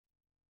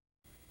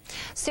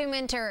Sue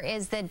Minter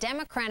is the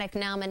Democratic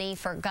nominee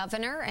for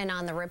governor, and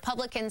on the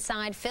Republican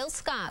side, Phil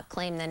Scott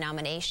claimed the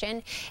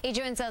nomination. He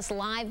joins us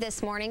live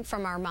this morning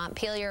from our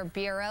Montpelier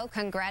bureau.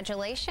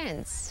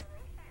 Congratulations.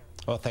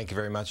 Well, thank you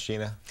very much,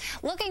 Gina.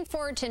 Looking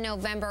forward to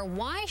November.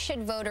 Why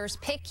should voters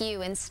pick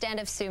you instead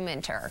of Sue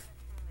Minter?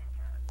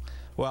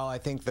 Well, I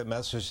think the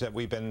message that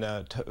we've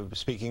been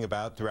speaking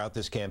about throughout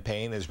this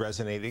campaign is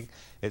resonating.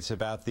 It's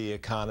about the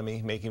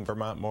economy, making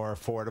Vermont more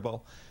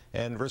affordable,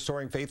 and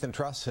restoring faith and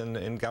trust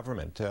in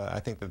government. I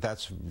think that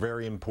that's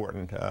very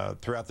important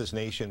throughout this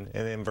nation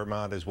and in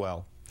Vermont as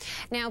well.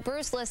 Now,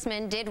 Bruce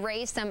Listman did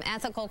raise some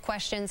ethical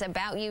questions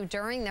about you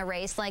during the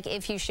race, like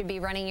if you should be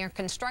running your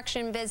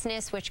construction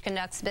business, which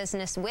conducts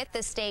business with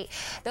the state.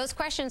 Those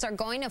questions are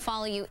going to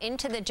follow you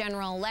into the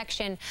general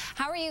election.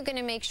 How are you going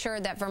to make sure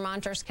that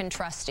Vermonters can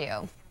trust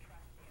you?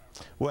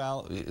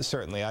 Well,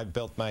 certainly. I've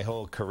built my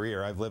whole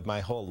career. I've lived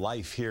my whole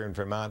life here in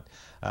Vermont,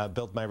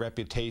 built my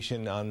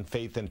reputation on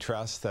faith and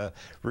trust.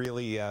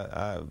 Really,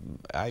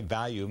 I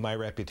value my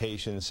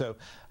reputation. So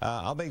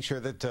I'll make sure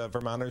that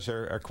Vermonters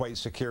are quite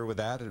secure with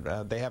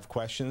that. They have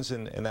questions,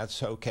 and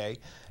that's okay.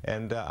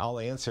 And I'll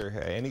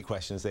answer any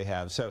questions they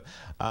have. So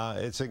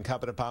it's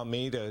incumbent upon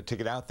me to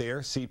get out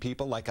there, see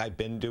people like I've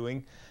been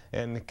doing,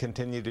 and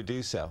continue to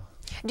do so.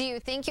 Do you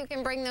think you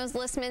can bring those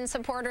Listman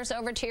supporters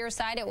over to your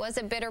side? It was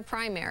a bitter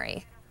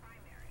primary.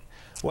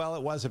 Well,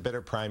 it was a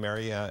bitter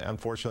primary.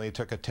 Unfortunately, it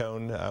took a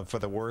tone for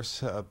the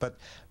worse. But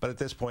at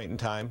this point in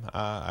time,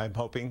 I'm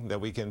hoping that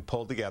we can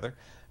pull together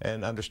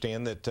and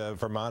understand that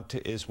Vermont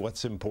is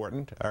what's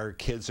important. Our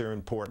kids are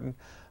important.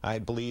 I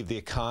believe the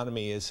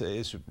economy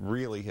is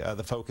really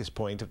the focus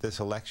point of this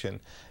election,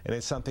 and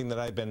it's something that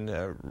I've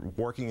been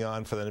working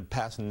on for the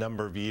past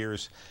number of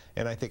years,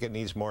 and I think it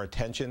needs more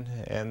attention.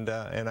 And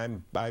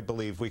I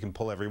believe we can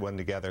pull everyone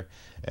together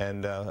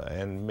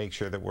and make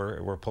sure that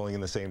we're pulling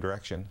in the same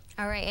direction.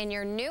 All right, and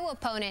your new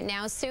opponent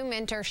now, Sue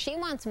Minter, she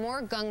wants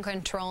more gun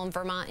control in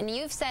Vermont, and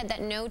you've said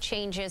that no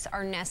changes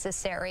are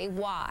necessary.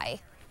 Why?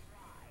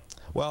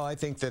 Well, I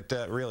think that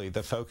really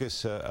the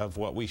focus of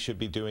what we should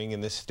be doing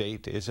in this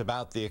state is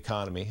about the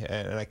economy,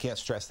 and I can't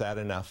stress that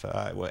enough.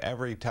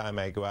 Every time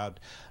I go out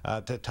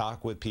to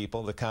talk with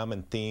people, the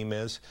common theme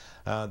is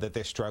that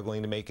they're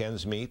struggling to make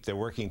ends meet. They're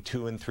working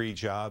 2 and 3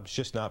 jobs,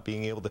 just not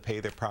being able to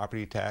pay their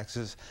property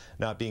taxes,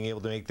 not being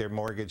able to make their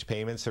mortgage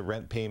payments, their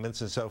rent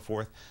payments, and so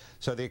forth.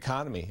 So the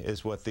economy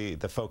is what the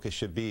focus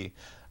should be,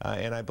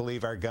 and I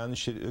believe our gun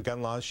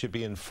laws should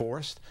be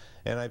enforced,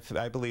 and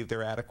I believe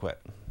they're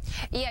adequate.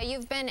 Yeah,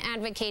 you've been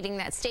advocating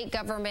that state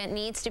government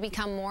needs to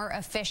become more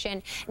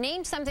efficient.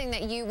 Name something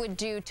that you would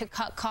do to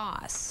cut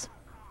costs.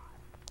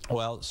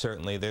 Well,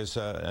 certainly there's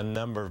a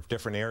number of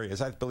different areas.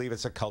 I believe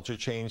it's a culture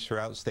change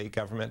throughout state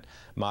government,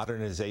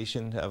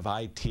 modernization of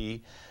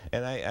IT,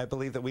 and I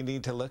believe that we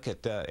need to look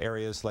at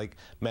areas like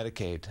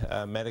Medicaid.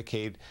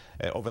 Medicaid,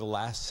 over the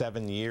last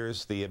 7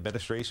 years, the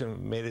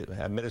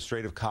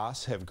administrative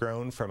costs have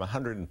grown from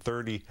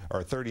 30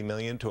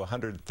 million to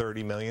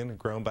 130 million,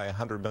 grown by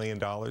 $100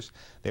 million.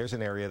 There's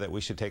an area that we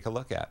should take a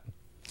look at.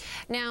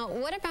 Now,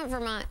 what about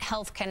Vermont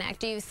Health Connect?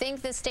 Do you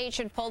think the state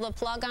should pull the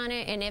plug on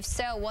it? And if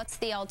so, what's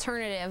the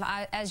alternative?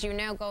 As you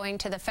know, going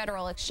to the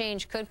federal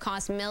exchange could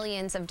cost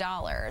millions of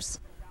dollars.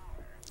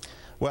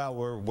 Well,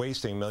 we're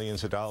wasting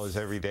millions of dollars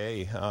every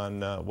day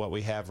on what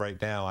we have right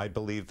now. I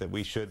believe that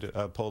we should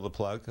pull the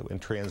plug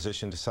and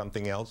transition to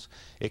something else.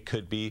 It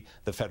could be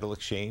the federal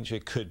exchange.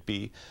 It could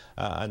be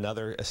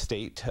another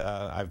state.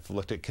 I've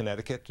looked at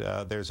Connecticut.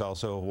 There's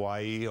also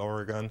Hawaii,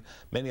 Oregon,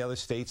 many other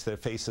states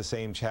that face the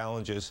same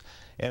challenges.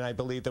 And I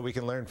believe that we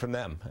can learn from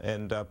them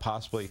and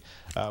possibly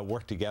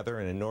work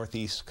together in a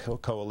Northeast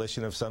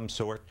coalition of some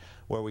sort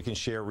where we can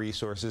share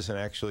resources and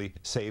actually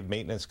save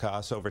maintenance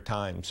costs over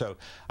time. So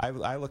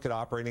I look at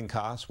operating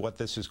costs, what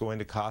this is going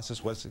to cost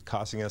us, what's it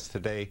costing us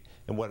today,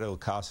 and what it'll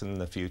cost in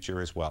the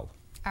future as well.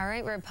 All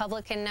right,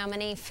 Republican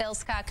nominee Phil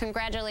Scott,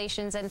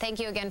 congratulations, and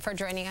thank you again for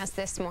joining us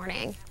this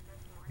morning.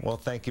 Well,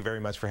 thank you very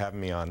much for having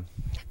me on.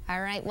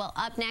 All right, well,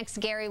 up next,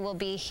 Gary will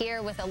be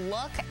here with a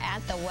look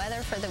at the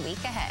weather for the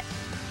week ahead.